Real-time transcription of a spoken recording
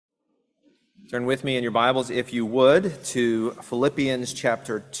Turn with me in your Bibles, if you would, to Philippians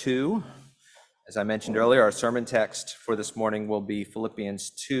chapter 2. As I mentioned earlier, our sermon text for this morning will be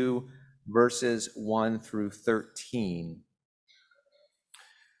Philippians 2, verses 1 through 13.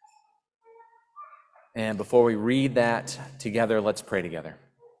 And before we read that together, let's pray together.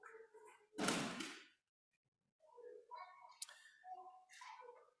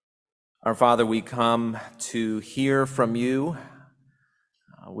 Our Father, we come to hear from you.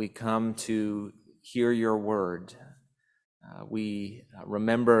 We come to hear your word. We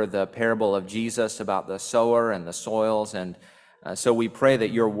remember the parable of Jesus about the sower and the soils, and so we pray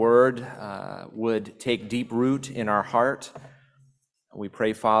that your word would take deep root in our heart. We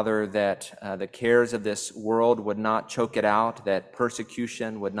pray, Father, that the cares of this world would not choke it out, that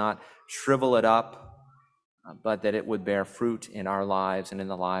persecution would not shrivel it up, but that it would bear fruit in our lives and in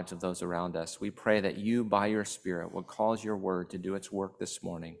the lives of those around us. We pray that you, by your Spirit, will cause your word to do its work this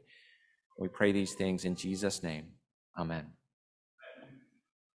morning. We pray these things in Jesus' name. Amen.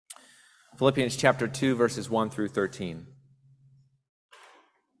 Philippians chapter 2, verses 1 through 13.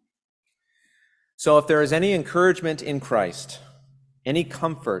 So if there is any encouragement in Christ, any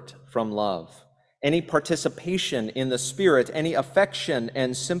comfort from love, any participation in the Spirit, any affection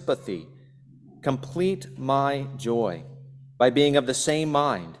and sympathy, complete my joy by being of the same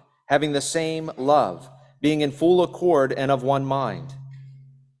mind, having the same love, being in full accord and of one mind.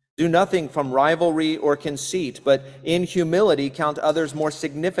 Do nothing from rivalry or conceit, but in humility count others more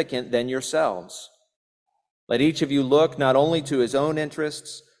significant than yourselves. Let each of you look not only to his own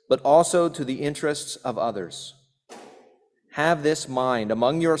interests, but also to the interests of others. Have this mind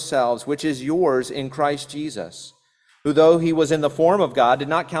among yourselves, which is yours in Christ Jesus, who, though he was in the form of God, did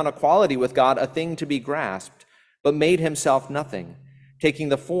not count equality with God a thing to be grasped, but made himself nothing, taking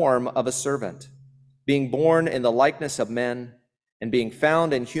the form of a servant. Being born in the likeness of men, and being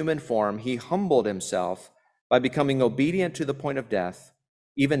found in human form, he humbled himself by becoming obedient to the point of death,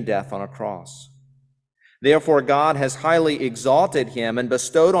 even death on a cross. Therefore God has highly exalted him and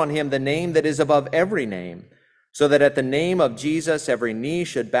bestowed on him the name that is above every name, so that at the name of Jesus every knee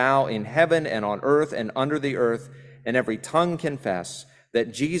should bow in heaven and on earth and under the earth, and every tongue confess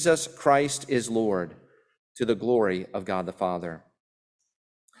that Jesus Christ is Lord, to the glory of God the Father.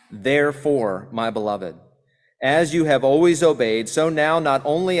 Therefore, my beloved, as you have always obeyed, so now, not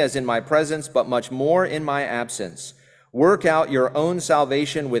only as in my presence, but much more in my absence, work out your own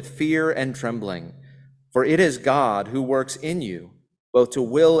salvation with fear and trembling, for it is God who works in you, both to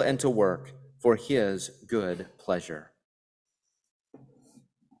will and to work for his good pleasure.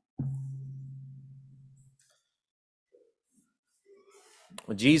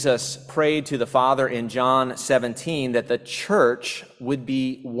 Jesus prayed to the Father in John 17 that the church would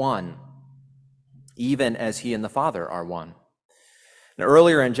be one, even as he and the Father are one. And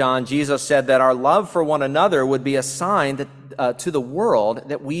earlier in John, Jesus said that our love for one another would be a sign that, to the world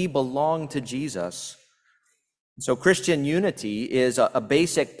that we belong to Jesus. So Christian unity is a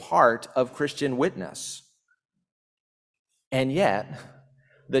basic part of Christian witness. And yet,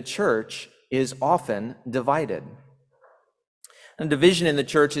 the church is often divided. And division in the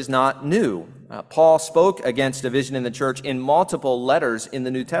church is not new. Paul spoke against division in the church in multiple letters in the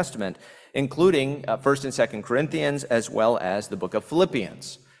New Testament, including 1st and 2nd Corinthians, as well as the book of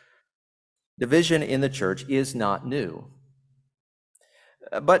Philippians. Division in the church is not new.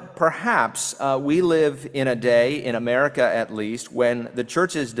 But perhaps we live in a day, in America at least, when the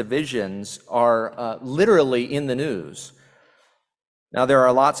church's divisions are literally in the news. Now, there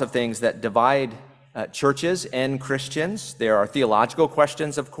are lots of things that divide churches and Christians. There are theological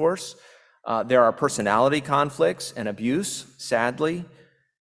questions, of course. There are personality conflicts and abuse, sadly.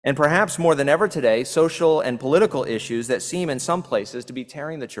 And perhaps more than ever today, social and political issues that seem in some places to be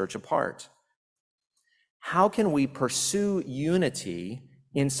tearing the church apart. How can we pursue unity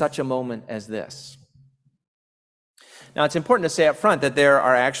in such a moment as this? Now, it's important to say up front that there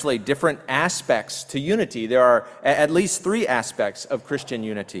are actually different aspects to unity. There are at least three aspects of Christian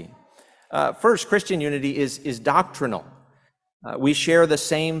unity. First, Christian unity is doctrinal. We share the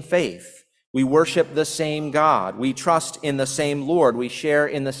same faith. We worship the same God. We trust in the same Lord. We share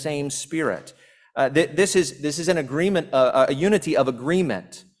in the same Spirit. This is an agreement, a unity of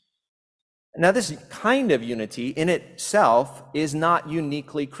agreement. Now, this kind of unity in itself is not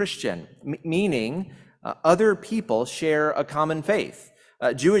uniquely Christian, meaning other people share a common faith.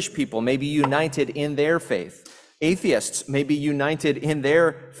 Jewish people may be united in their faith. Atheists may be united in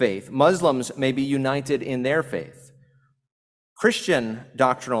their faith. Muslims may be united in their faith. Christian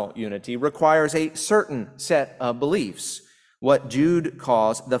doctrinal unity requires a certain set of beliefs, what Jude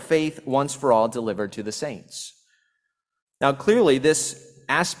calls the faith once for all delivered to the saints. Now, clearly, this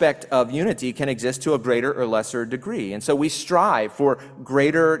aspect of unity can exist to a greater or lesser degree. And so we strive for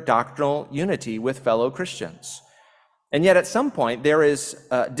greater doctrinal unity with fellow Christians. And yet at some point there is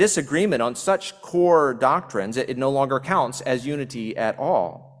disagreement on such core doctrines, it no longer counts as unity at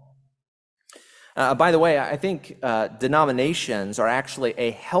all. By the way, I think denominations are actually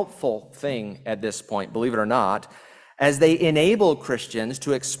a helpful thing at this point, believe it or not, as they enable Christians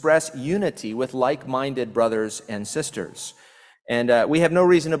to express unity with like-minded brothers and sisters. And we have no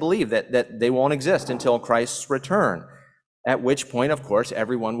reason to believe that they won't exist until Christ's return, at which point, of course,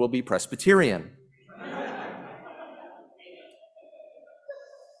 everyone will be Presbyterian.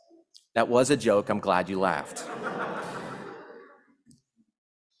 That was a joke. I'm glad you laughed.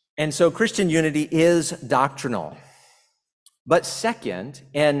 And so Christian unity is doctrinal. But second,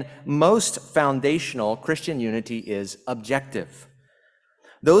 and most foundational, Christian unity is objective.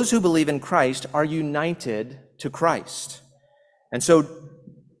 Those who believe in Christ are united to Christ. And so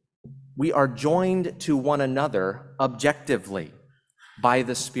we are joined to one another objectively by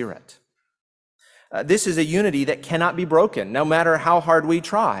the Spirit. This is a unity that cannot be broken, no matter how hard we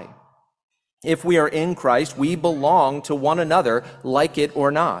try. If we are in Christ, we belong to one another, like it or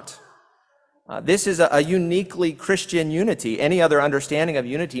not. This is a uniquely Christian unity. Any other understanding of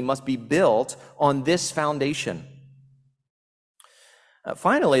unity must be built on this foundation.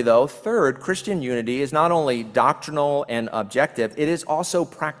 Finally, though, third, Christian unity is not only doctrinal and objective, it is also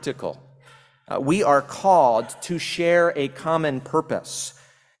practical. We are called to share a common purpose.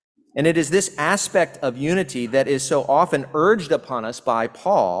 And it is this aspect of unity that is so often urged upon us by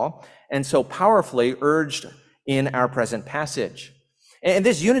Paul and so powerfully urged in our present passage. And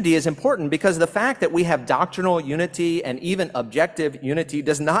this unity is important because the fact that we have doctrinal unity and even objective unity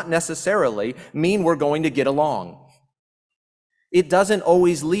does not necessarily mean we're going to get along. It doesn't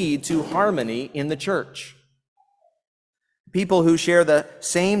always lead to harmony in the church. People who share the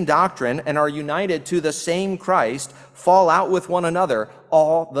same doctrine and are united to the same Christ fall out with one another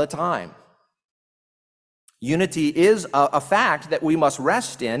all the time. Unity is a fact that we must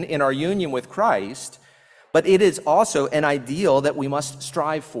rest in our union with Christ, but it is also an ideal that we must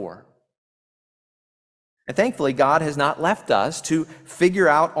strive for. And thankfully, God has not left us to figure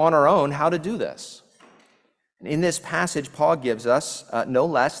out on our own how to do this. And in this passage, Paul gives us no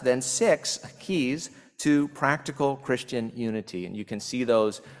less than 6 keys to practical Christian unity. And you can see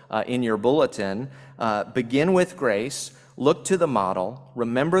those in your bulletin. Begin with grace, look to the model,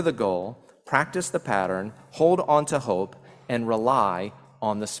 remember the goal, practice the pattern, hold on to hope, and rely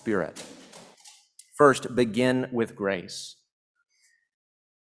on the Spirit. First, begin with grace.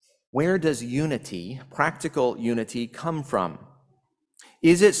 Where does unity, practical unity, come from?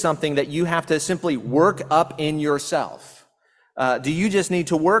 Is it something that you have to simply work up in yourself? Do you just need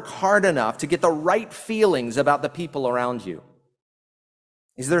to work hard enough to get the right feelings about the people around you?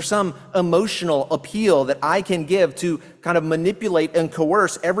 Is there some emotional appeal that I can give to kind of manipulate and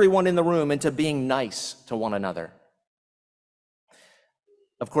coerce everyone in the room into being nice to one another?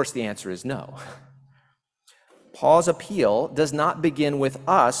 Of course, the answer is no. Paul's appeal does not begin with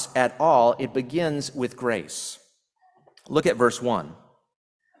us at all. It begins with grace. Look at verse 1.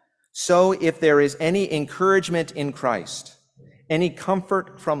 So if there is any encouragement in Christ, any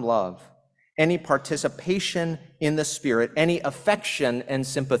comfort from love, any participation in the Spirit, any affection and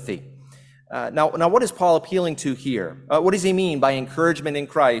sympathy. Now, what is Paul appealing to here? What does he mean by encouragement in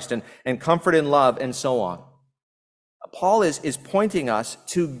Christ and comfort in love and so on? Paul is pointing us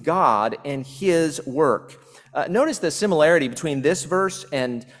to God and his work. Notice the similarity between this verse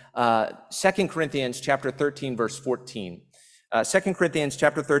and 2 Corinthians chapter 13, verse 14. 2 Corinthians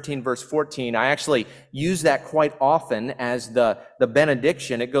chapter 13, verse 14, I actually use that quite often as the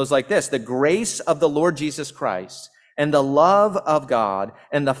benediction. It goes like this: the grace of the Lord Jesus Christ and the love of God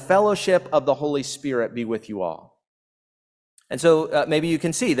and the fellowship of the Holy Spirit be with you all. And so maybe you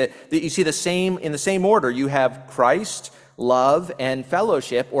can see that you see the same, in the same order, you have Christ, love, and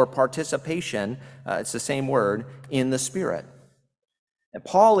fellowship or participation. It's the same word, in the Spirit. And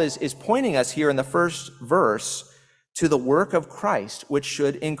Paul is pointing us here in the first verse to the work of Christ, which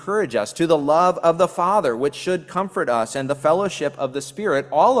should encourage us, to the love of the Father, which should comfort us, and the fellowship of the Spirit,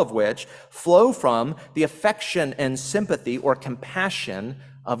 all of which flow from the affection and sympathy or compassion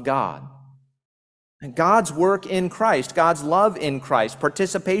of God. And God's work in Christ, God's love in Christ,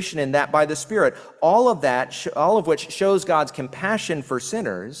 participation in that by the Spirit, all of which shows God's compassion for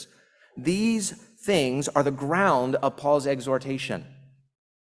sinners, these things are the ground of Paul's exhortation.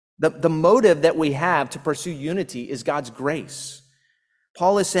 The motive that we have to pursue unity is God's grace.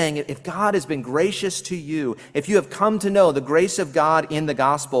 Paul is saying, if God has been gracious to you, if you have come to know the grace of God in the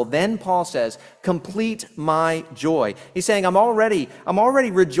gospel, then Paul says, complete my joy. He's saying, I'm already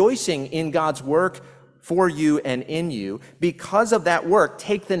rejoicing in God's work for you and in you. Because of that work,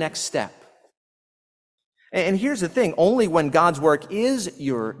 take the next step. And here's the thing, only when God's work is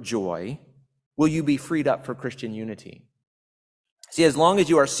your joy will you be freed up for Christian unity. See, as long as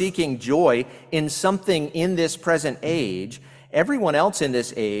you are seeking joy in something in this present age, everyone else in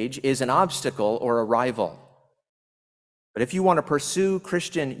this age is an obstacle or a rival. But if you want to pursue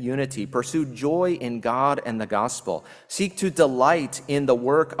Christian unity, pursue joy in God and the gospel, seek to delight in the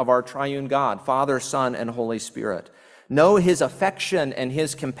work of our triune God, Father, Son, and Holy Spirit, know his affection and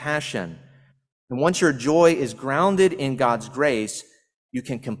his compassion, and once your joy is grounded in God's grace, you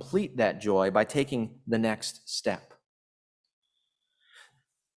can complete that joy by taking the next step.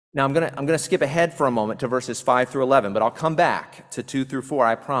 Now, I'm going to skip ahead for a moment to verses 5 through 11, but I'll come back to 2 through 4,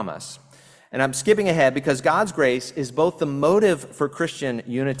 I promise. And I'm skipping ahead because God's grace is both the motive for Christian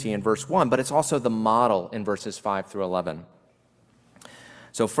unity in verse 1, but it's also the model in verses 5 through 11.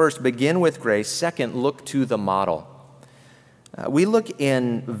 So first, begin with grace. Second, look to the model. We look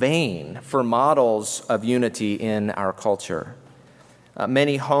in vain for models of unity in our culture.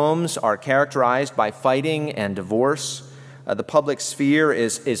 Many homes are characterized by fighting and divorce. The public sphere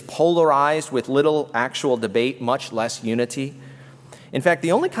is polarized with little actual debate, much less unity. In fact,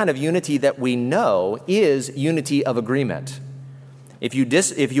 the only kind of unity that we know is unity of agreement. If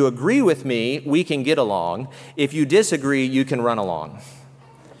you agree with me, we can get along. If you disagree, you can run along.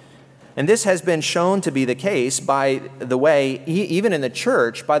 And this has been shown to be the case by the way, even in the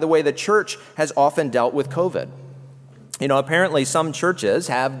church, by the way the church has often dealt with COVID. Apparently some churches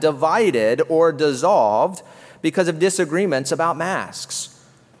have divided or dissolved because of disagreements about masks.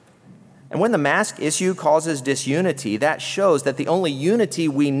 And when the mask issue causes disunity, that shows that the only unity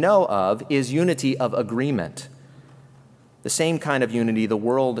we know of is unity of agreement, the same kind of unity the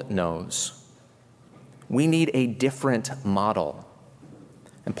world knows. We need a different model.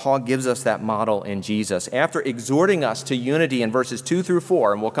 And Paul gives us that model in Jesus. After exhorting us to unity in verses 2 through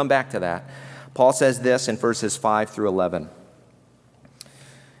 4, and we'll come back to that, Paul says this in verses 5 through 11.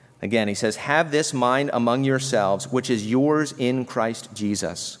 Again, he says, "Have this mind among yourselves, which is yours in Christ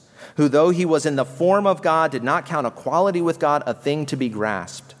Jesus, who though he was in the form of God, did not count equality with God a thing to be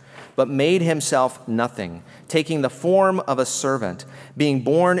grasped, but made himself nothing, taking the form of a servant, being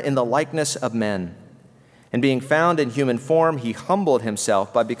born in the likeness of men. And being found in human form, he humbled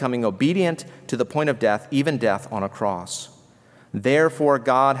himself by becoming obedient to the point of death, even death on a cross. Therefore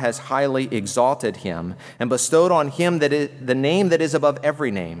God has highly exalted him and bestowed on him the name that is above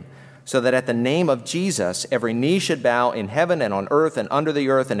every name, so that at the name of Jesus every knee should bow in heaven and on earth and under the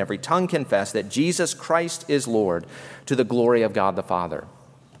earth, and every tongue confess that Jesus Christ is Lord, to the glory of God the Father."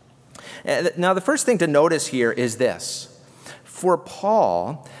 Now, the first thing to notice here is this. For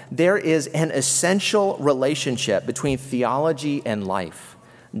Paul, there is an essential relationship between theology and life,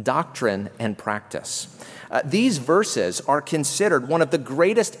 doctrine and practice. These verses are considered one of the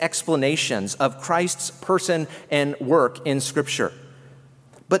greatest explanations of Christ's person and work in Scripture.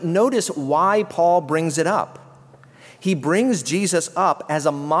 But notice why Paul brings it up. He brings Jesus up as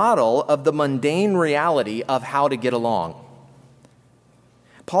a model of the mundane reality of how to get along.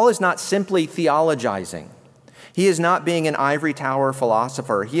 Paul is not simply theologizing. He is not being an ivory tower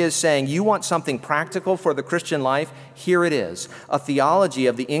philosopher. He is saying, you want something practical for the Christian life? Here it is, a theology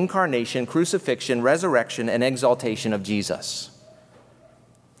of the incarnation, crucifixion, resurrection, and exaltation of Jesus.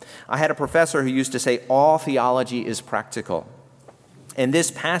 I had a professor who used to say, all theology is practical. And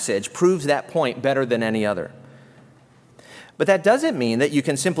this passage proves that point better than any other. But that doesn't mean that you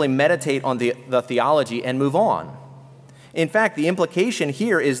can simply meditate on the theology and move on. In fact, the implication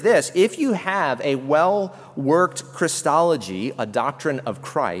here is this: if you have a well-worked Christology, a doctrine of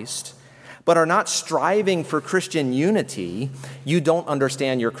Christ, but are not striving for Christian unity, you don't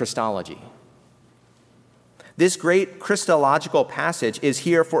understand your Christology. This great Christological passage is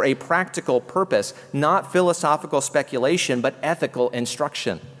here for a practical purpose, not philosophical speculation, but ethical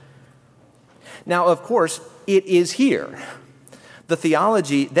instruction. Now, of course, it is here. The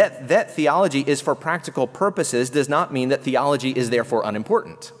theology, that theology is for practical purposes does not mean that theology is therefore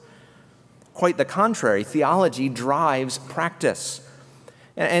unimportant. Quite the contrary, theology drives practice.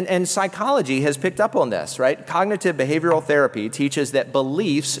 And psychology has picked up on this, right? Cognitive behavioral therapy teaches that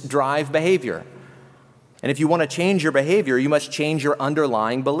beliefs drive behavior. And if you want to change your behavior, you must change your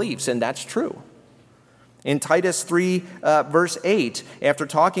underlying beliefs, and that's true. In Titus 3, verse 8, after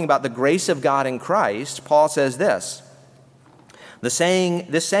talking about the grace of God in Christ, Paul says this: This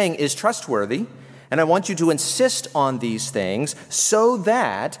saying is trustworthy, And I want you to insist on these things so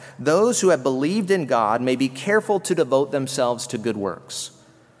that those who have believed in God may be careful to devote themselves to good works.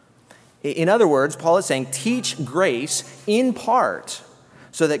 In other words, Paul is saying, teach grace in part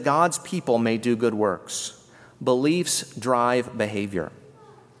so that God's people may do good works. Beliefs drive behavior.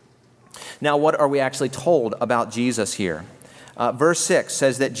 Now, what are we actually told about Jesus here? Verse 6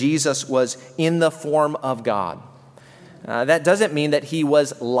 says that Jesus was in the form of God. That doesn't mean that he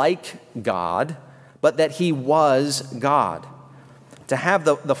was like God, but that he was God. To have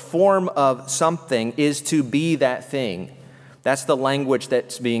the form of something is to be that thing. That's the language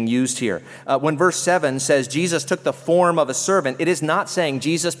that's being used here. When verse 7 says Jesus took the form of a servant, it is not saying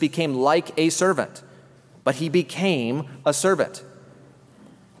Jesus became like a servant, but he became a servant.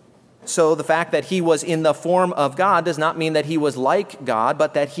 So the fact that he was in the form of God does not mean that he was like God,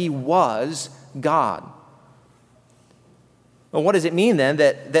 but that he was God. Well, what does it mean then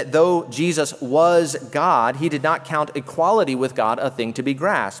that though Jesus was God, he did not count equality with God a thing to be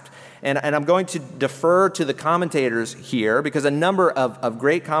grasped? And I'm going to defer to the commentators here because a number of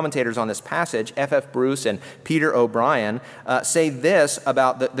great commentators on this passage, F.F. Bruce and Peter O'Brien, say this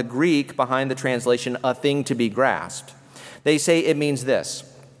about the Greek behind the translation, a thing to be grasped. They say it means this,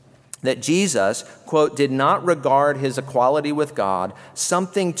 that Jesus, quote, did not regard his equality with God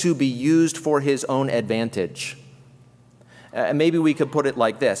something to be used for his own advantage. Maybe we could put it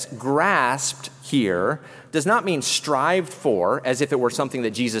like this. Grasped here does not mean strived for as if it were something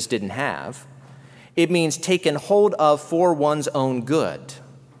that Jesus didn't have. It means taken hold of for one's own good.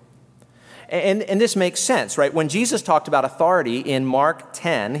 And this makes sense, right? When Jesus talked about authority in Mark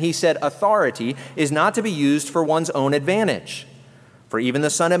 10, he said authority is not to be used for one's own advantage. For even the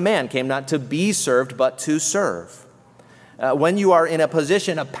Son of Man came not to be served, but to serve. When you are in a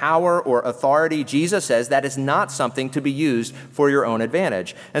position of power or authority, Jesus says that is not something to be used for your own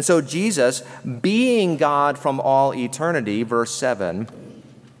advantage. And so Jesus, being God from all eternity, verse 7,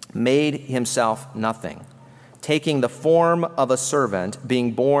 made himself nothing, taking the form of a servant,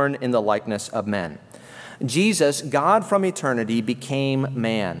 being born in the likeness of men. Jesus, God from eternity, became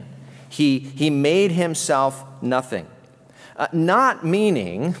man. He made himself nothing. Not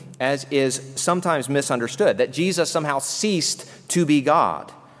meaning, as is sometimes misunderstood, that Jesus somehow ceased to be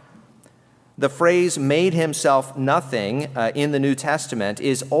God. The phrase made himself nothing in the New Testament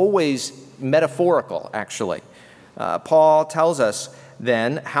is always metaphorical, actually. Paul tells us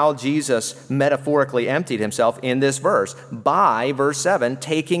then how Jesus metaphorically emptied himself in this verse by, verse 7,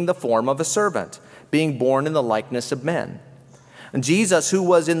 taking the form of a servant, being born in the likeness of men. Jesus, who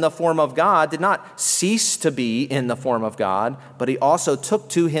was in the form of God, did not cease to be in the form of God, but he also took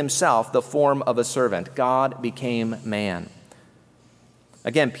to himself the form of a servant. God became man.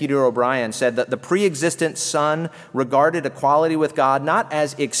 Again, Peter O'Brien said that the pre-existent Son regarded equality with God not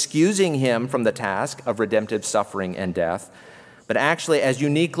as excusing him from the task of redemptive suffering and death, but actually as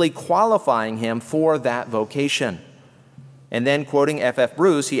uniquely qualifying him for that vocation. And then, quoting F.F.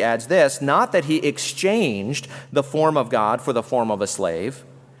 Bruce, he adds this, not that he exchanged the form of God for the form of a slave,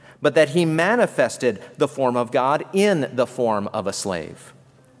 but that he manifested the form of God in the form of a slave.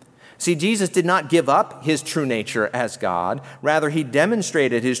 See, Jesus did not give up his true nature as God. Rather, he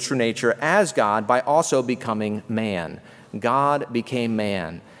demonstrated his true nature as God by also becoming man. God became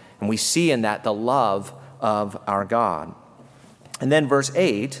man. And we see in that the love of our God. And then verse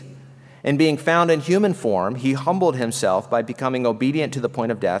 8, and being found in human form, he humbled himself by becoming obedient to the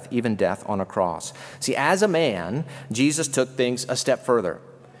point of death, even death on a cross. See, as a man, Jesus took things a step further.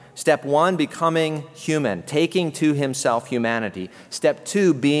 Step 1, becoming human, taking to himself humanity. Step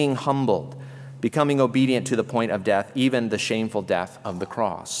 2, being humbled, becoming obedient to the point of death, even the shameful death of the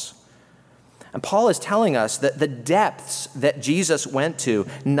cross. And Paul is telling us that the depths that Jesus went to,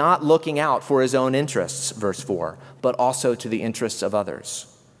 not looking out for his own interests, verse 4, but also to the interests of others.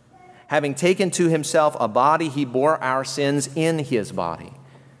 Having taken to himself a body, he bore our sins in his body.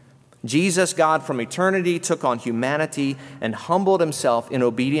 Jesus, God from eternity, took on humanity and humbled himself in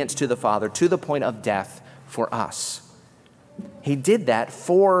obedience to the Father to the point of death for us. He did that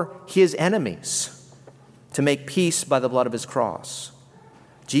for his enemies, to make peace by the blood of his cross.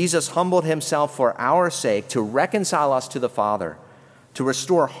 Jesus humbled himself for our sake to reconcile us to the Father, to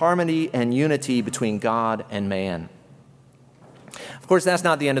restore harmony and unity between God and man. Of course, that's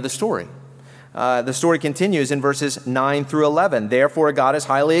not the end of the story. The story continues in verses 9 through 11. Therefore, God has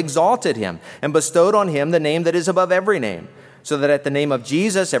highly exalted him and bestowed on him the name that is above every name, so that at the name of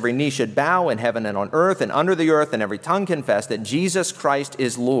Jesus every knee should bow in heaven and on earth and under the earth, and every tongue confess that Jesus Christ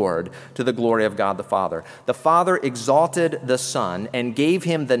is Lord, to the glory of God the Father. The Father exalted the Son and gave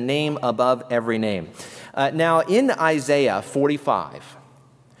him the name above every name. Now, in Isaiah 45,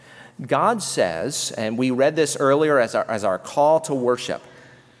 God says, and we read this earlier as our call to worship,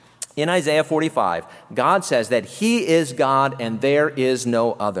 in Isaiah 45, God says that he is God and there is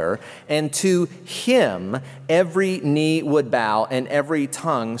no other, and to him every knee would bow and every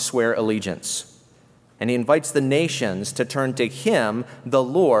tongue swear allegiance. And he invites the nations to turn to him, the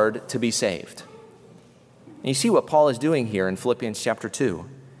Lord, to be saved. And you see what Paul is doing here in Philippians chapter 2.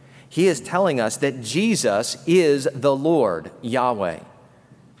 He is telling us that Jesus is the Lord, Yahweh.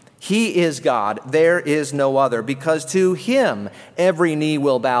 He is God, there is no other, because to him every knee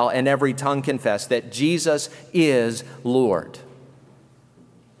will bow and every tongue confess that Jesus is Lord.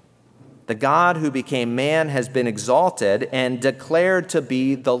 The God who became man has been exalted and declared to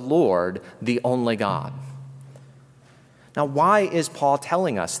be the Lord, the only God. Now, why is Paul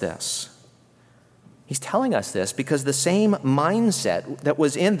telling us this? He's telling us this because the same mindset that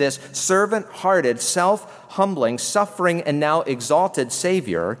was in this servant-hearted, self-humbling, suffering, and now exalted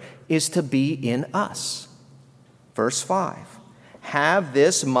Savior is to be in us. Verse 5, have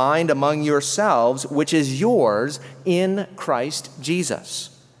this mind among yourselves, which is yours in Christ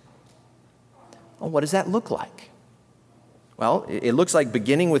Jesus. Well, what does that look like? Well, it looks like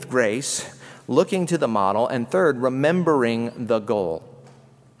beginning with grace, looking to the model, and third, remembering the goal.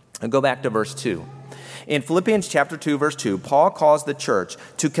 I'll go back to verse 2. In Philippians chapter 2, verse 2, Paul calls the church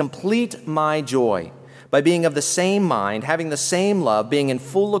to complete my joy by being of the same mind, having the same love, being in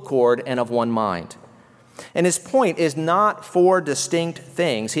full accord and of one mind. And his point is not four distinct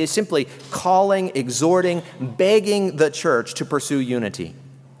things. He is simply calling, exhorting, begging the church to pursue unity.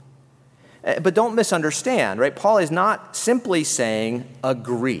 But don't misunderstand, right? Paul is not simply saying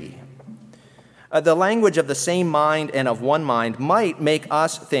agree. The language of the same mind and of one mind might make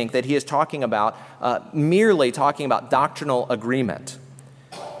us think that he is merely talking about doctrinal agreement.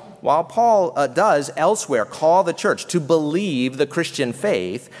 While Paul does elsewhere call the church to believe the Christian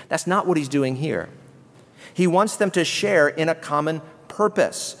faith, that's not what he's doing here. He wants them to share in a common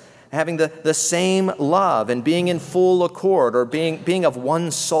purpose, having the same love and being in full accord or being of one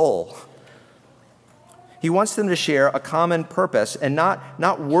soul. He wants them to share a common purpose and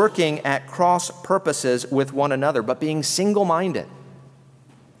not working at cross purposes with one another, but being single-minded.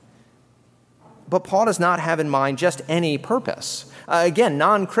 But Paul does not have in mind just any purpose. Again,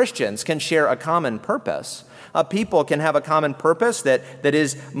 non-Christians can share a common purpose. People can have a common purpose that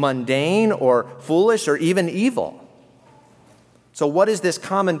is mundane or foolish or even evil. So what is this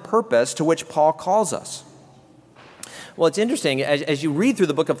common purpose to which Paul calls us? Well, it's interesting, as you read through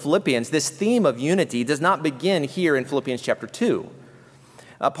the book of Philippians, this theme of unity does not begin here in Philippians chapter 2.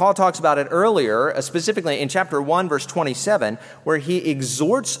 Paul talks about it earlier, specifically in chapter 1, verse 27, where he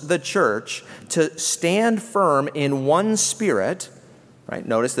exhorts the church to stand firm in one spirit, right?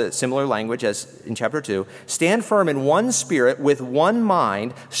 Notice the similar language as in chapter 2. Stand firm in one spirit with one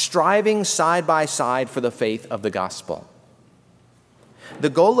mind, striving side by side for the faith of the gospel. The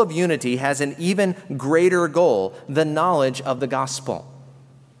goal of unity has an even greater goal, the knowledge of the gospel.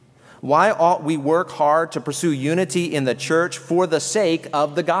 Why ought we work hard to pursue unity in the church for the sake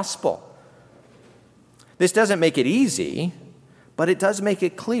of the gospel? This doesn't make it easy, but it does make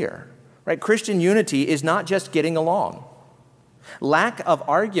it clear, right? Christian unity is not just getting along. Lack of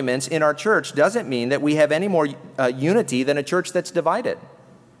arguments in our church doesn't mean that we have any more unity than a church that's divided.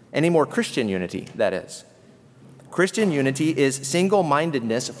 Any more Christian unity, that is. Christian unity is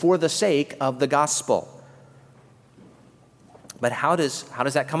single-mindedness for the sake of the gospel. But how does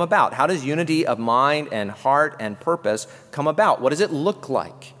that come about? How does unity of mind and heart and purpose come about? What does it look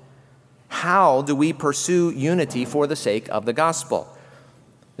like? How do we pursue unity for the sake of the gospel?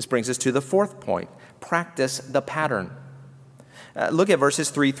 This brings us to the fourth point. Practice the pattern. Look at verses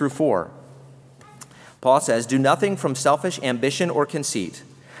 3 through 4. Paul says, "Do nothing from selfish ambition or conceit,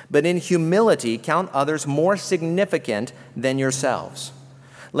 but in humility count others more significant than yourselves.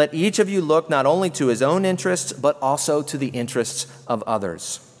 Let each of you look not only to his own interests, but also to the interests of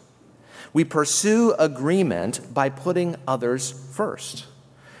others." We pursue agreement by putting others first.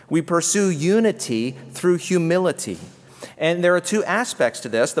 We pursue unity through humility. And there are two aspects to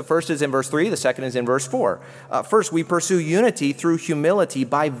this. The first is in verse 3, the second is in verse 4. First, we pursue unity through humility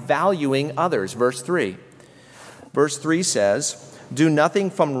by valuing others. Verse 3. Verse 3 says, "Do nothing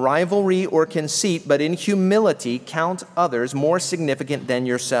from rivalry or conceit, but in humility count others more significant than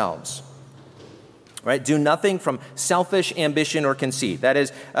yourselves." Right? Do nothing from selfish ambition or conceit. That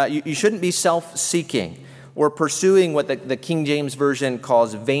is, you shouldn't be self-seeking or pursuing what the King James Version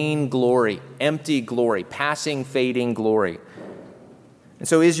calls vain glory, empty glory, passing, fading glory. And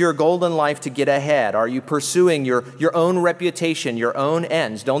so is your goal in life to get ahead? Are you pursuing your own reputation, your own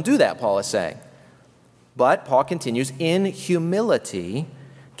ends? Don't do that, Paul is saying. But Paul continues, in humility,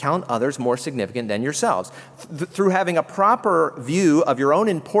 count others more significant than yourselves. Through having a proper view of your own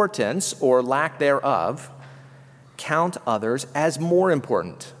importance or lack thereof, count others as more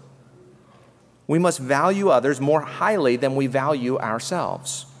important. We must value others more highly than we value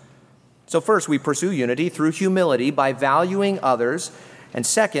ourselves. So first, we pursue unity through humility by valuing others. And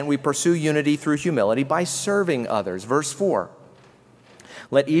second, we pursue unity through humility by serving others. Verse 4,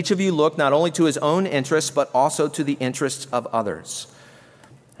 let each of you look not only to his own interests, but also to the interests of others.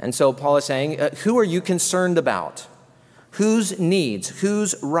 And so Paul is saying, who are you concerned about? Whose needs,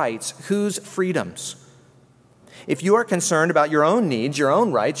 whose rights, whose freedoms? If you are concerned about your own needs, your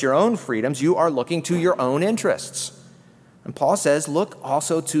own rights, your own freedoms, you are looking to your own interests. And Paul says, look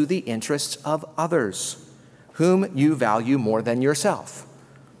also to the interests of others, whom you value more than yourself.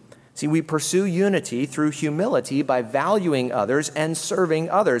 See, we pursue unity through humility by valuing others and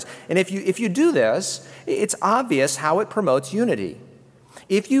serving others. And if you do this, it's obvious how it promotes unity.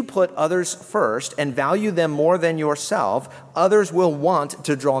 If you put others first and value them more than yourself, others will want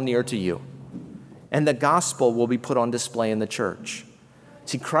to draw near to you, and the gospel will be put on display in the church.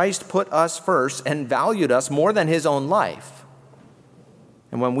 See, Christ put us first and valued us more than his own life.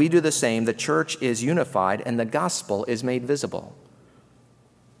 And when we do the same, the church is unified and the gospel is made visible.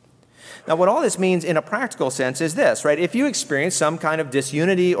 Now, what all this means in a practical sense is this, right? If you experience some kind of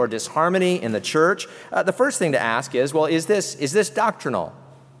disunity or disharmony in the church, the first thing to ask is, well, is this doctrinal?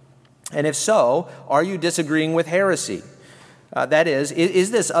 And if so, are you disagreeing with heresy? That is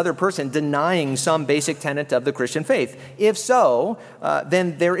this other person denying some basic tenet of the Christian faith? If so,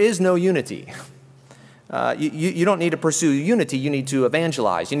 then there is no unity. You don't need to pursue unity, you need to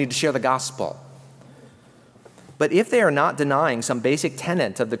evangelize, you need to share the gospel. But if they are not denying some basic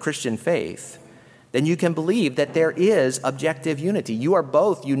tenet of the Christian faith, then you can believe that there is objective unity. You are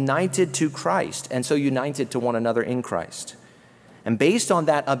both united to Christ, and so united to one another in Christ. And based on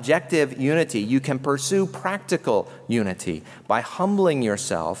that objective unity, you can pursue practical unity by humbling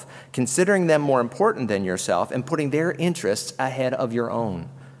yourself, considering them more important than yourself, and putting their interests ahead of your own.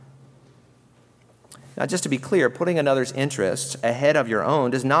 Now, just to be clear, putting another's interests ahead of your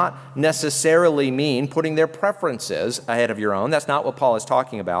own does not necessarily mean putting their preferences ahead of your own. That's not what Paul is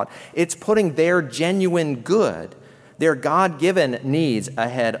talking about. It's putting their genuine good, their God-given needs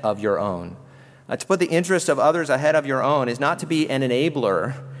ahead of your own. To put the interests of others ahead of your own is not to be an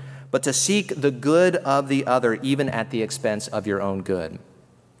enabler, but to seek the good of the other, even at the expense of your own good.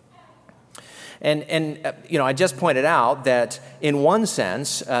 And I just pointed out that in one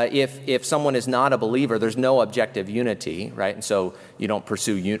sense, if someone is not a believer, there's no objective unity, right? And so you don't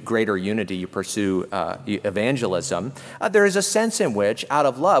pursue greater unity, you pursue evangelism. There is a sense in which, out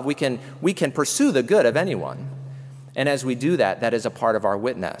of love, we can pursue the good of anyone. And as we do that, that is a part of our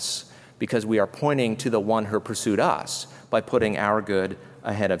witness, because we are pointing to the one who pursued us by putting our good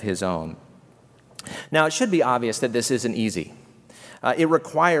ahead of his own. Now, it should be obvious that this isn't easy. It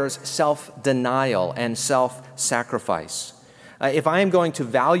requires self-denial and self-sacrifice. If I am going to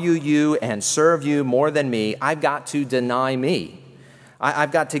value you and serve you more than me, I've got to deny me.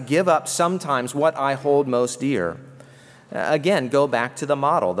 I've got to give up sometimes what I hold most dear. Again, go back to the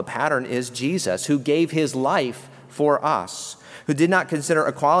model. The pattern is Jesus, who gave his life for us, who did not consider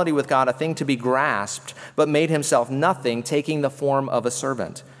equality with God a thing to be grasped, but made himself nothing, taking the form of a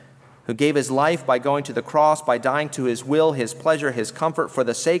servant, who gave his life by going to the cross, by dying to his will, his pleasure, his comfort, for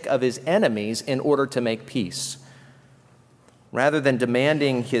the sake of his enemies in order to make peace. Rather than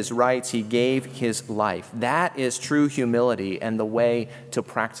demanding his rights, he gave his life. That is true humility and the way to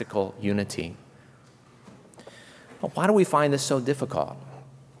practical unity. Well, why do we find this so difficult?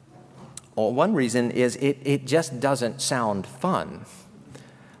 Well, one reason is it just doesn't sound fun.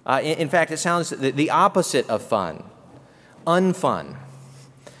 In fact, it sounds the opposite of fun, unfun.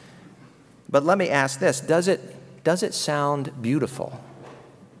 But let me ask this, does it sound beautiful?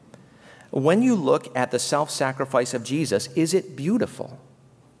 When you look at the self-sacrifice of Jesus, is it beautiful?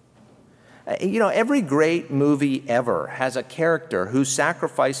 Every great movie ever has a character who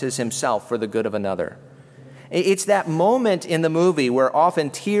sacrifices himself for the good of another. It's that moment in the movie where often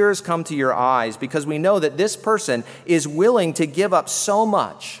tears come to your eyes because we know that this person is willing to give up so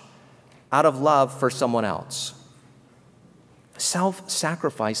much out of love for someone else.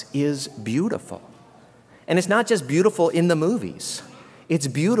 Self-sacrifice is beautiful. And it's not just beautiful in the movies. It's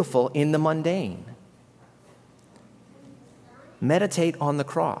beautiful in the mundane. Meditate on the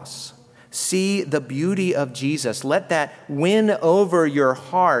cross. See the beauty of Jesus. Let that win over your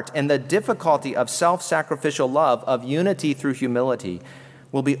heart, and the difficulty of self-sacrificial love, of unity through humility,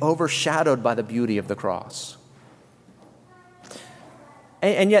 will be overshadowed by the beauty of the cross.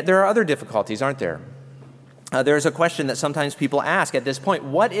 And yet there are other difficulties, aren't there? there's a question that sometimes people ask at this point.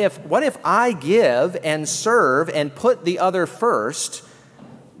 What if I give and serve and put the other first,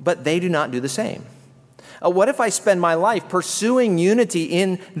 but they do not do the same? What if I spend my life pursuing unity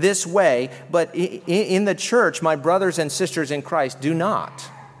in this way, but in the church, my brothers and sisters in Christ do not?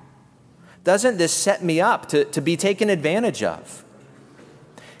 Doesn't this set me up to be taken advantage of?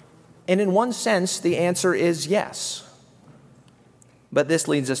 And in one sense, the answer is yes. But this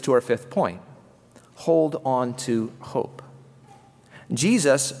leads us to our fifth point. Hold on to hope.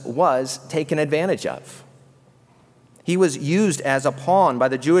 Jesus was taken advantage of. He was used as a pawn by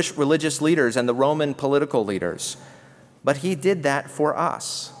the Jewish religious leaders and the Roman political leaders. But he did that for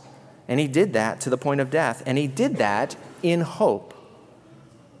us. And he did that to the point of death. And he did that in hope.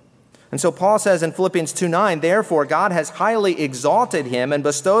 And so Paul says in Philippians 2:9, therefore God has highly exalted him and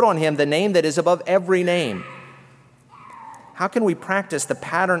bestowed on him the name that is above every name. How can we practice the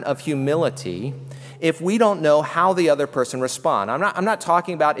pattern of humility if we don't know how the other person responds? I'm not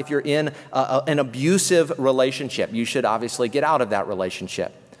talking about if you're in an abusive relationship. You should obviously get out of that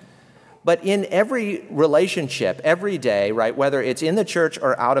relationship. But in every relationship, every day, right, whether it's in the church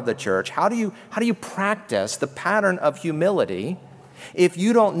or out of the church, how do you practice the pattern of humility if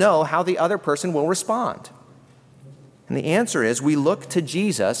you don't know how the other person will respond? And the answer is we look to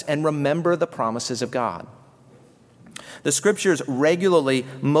Jesus and remember the promises of God. The scriptures regularly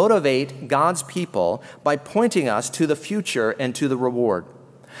motivate God's people by pointing us to the future and to the reward.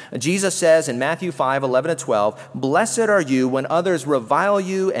 Jesus says in Matthew 5:11-12, blessed are you when others revile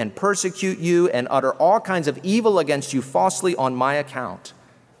you and persecute you and utter all kinds of evil against you falsely on my account.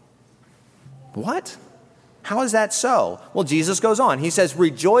 What? How is that so? Well, Jesus goes on. He says,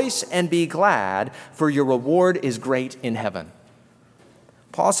 rejoice and be glad, for your reward is great in heaven.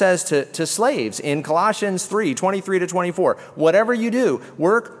 Paul says to slaves in Colossians 3:23-24, whatever you do,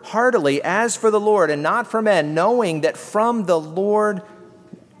 work heartily as for the Lord and not for men, knowing that from the Lord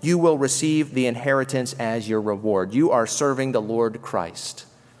you will receive the inheritance as your reward. You are serving the Lord Christ.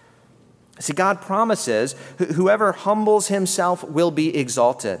 See, God promises whoever humbles himself will be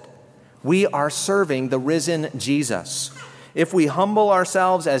exalted. We are serving the risen Jesus. If we humble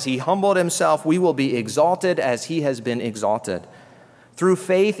ourselves as he humbled himself, we will be exalted as he has been exalted. Through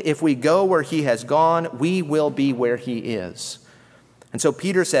faith, if we go where he has gone, we will be where he is. And so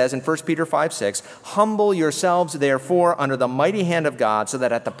Peter says in 1 Peter 5:6, humble yourselves therefore under the mighty hand of God, so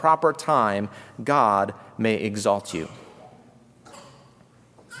that at the proper time God may exalt you.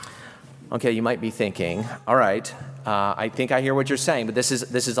 Okay, you might be thinking, all right, I think I hear what you're saying, but this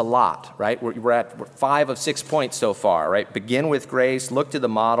is a lot, right? We're at 5 of 6 points so far, right? Begin with grace, look to the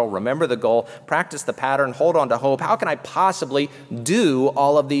model, remember the goal, practice the pattern, hold on to hope. How can I possibly do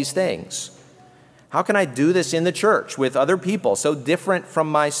all of these things? How can I do this in the church with other people so different from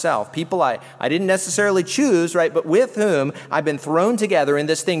myself? People I didn't necessarily choose, right? But with whom I've been thrown together in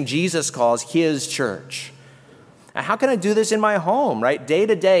this thing Jesus calls his church. How can I do this in my home, right? Day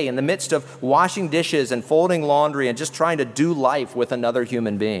to day, in the midst of washing dishes and folding laundry and just trying to do life with another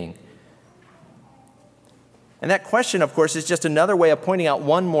human being? And that question, of course, is just another way of pointing out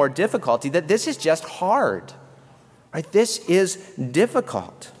one more difficulty, that this is just hard, right? This is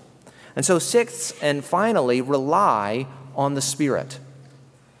difficult. And so sixth and finally, rely on the Spirit.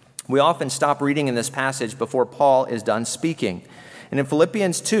 We often stop reading in this passage before Paul is done speaking. And in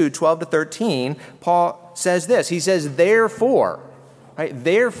Philippians 2:12-13, Paul says this. He says, therefore, right?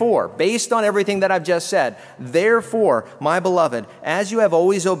 Therefore, based on everything that I've just said, therefore, my beloved, as you have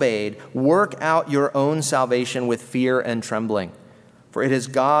always obeyed, work out your own salvation with fear and trembling. For it is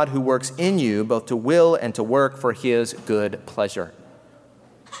God who works in you both to will and to work for his good pleasure.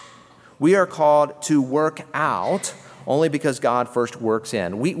 We are called to work out only because God first works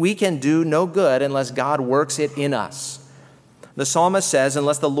in. We can do no good unless God works it in us. The psalmist says,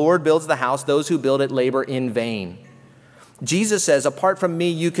 unless the Lord builds the house, those who build it labor in vain. Jesus says, apart from me,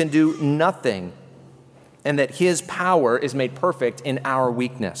 you can do nothing, and that his power is made perfect in our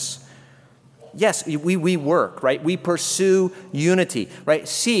weakness. Yes, we work, right? We pursue unity, right?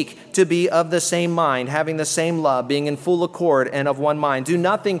 Seek to be of the same mind, having the same love, being in full accord and of one mind. Do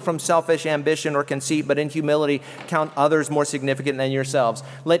nothing from selfish ambition or conceit, but in humility count others more significant than yourselves.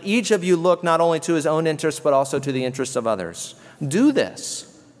 Let each of you look not only to his own interests, but also to the interests of others. Do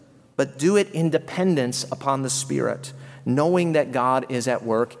this, but do it in dependence upon the Spirit, knowing that God is at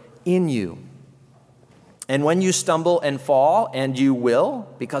work in you. And when you stumble and fall, and you will,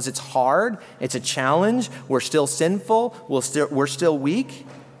 because it's hard, it's a challenge, we're still sinful, we're still weak.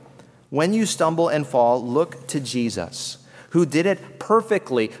 When you stumble and fall, look to Jesus, who did it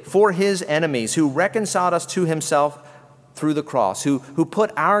perfectly for his enemies, who reconciled us to himself through the cross, who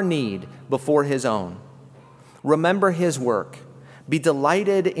put our need before his own. Remember his work. Be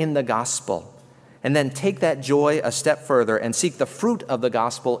delighted in the gospel. And then take that joy a step further and seek the fruit of the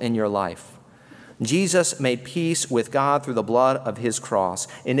gospel in your life. Jesus made peace with God through the blood of his cross,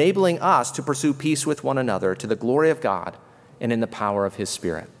 enabling us to pursue peace with one another to the glory of God and in the power of his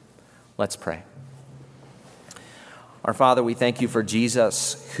Spirit. Let's pray. Our Father, we thank you for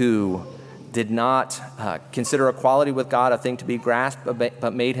Jesus, who did not consider equality with God a thing to be grasped,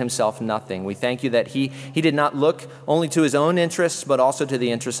 but made himself nothing. We thank you that he did not look only to his own interests, but also to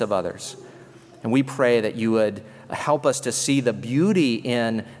the interests of others. And we pray that you would help us to see the beauty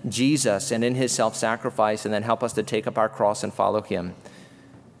in Jesus and in his self-sacrifice, and then help us to take up our cross and follow him.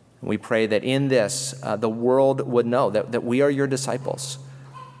 We pray that in this, the world would know that we are your disciples,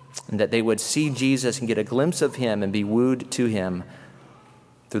 and that they would see Jesus and get a glimpse of him and be wooed to him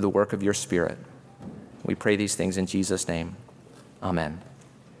through the work of your Spirit. We pray these things in Jesus' name. Amen.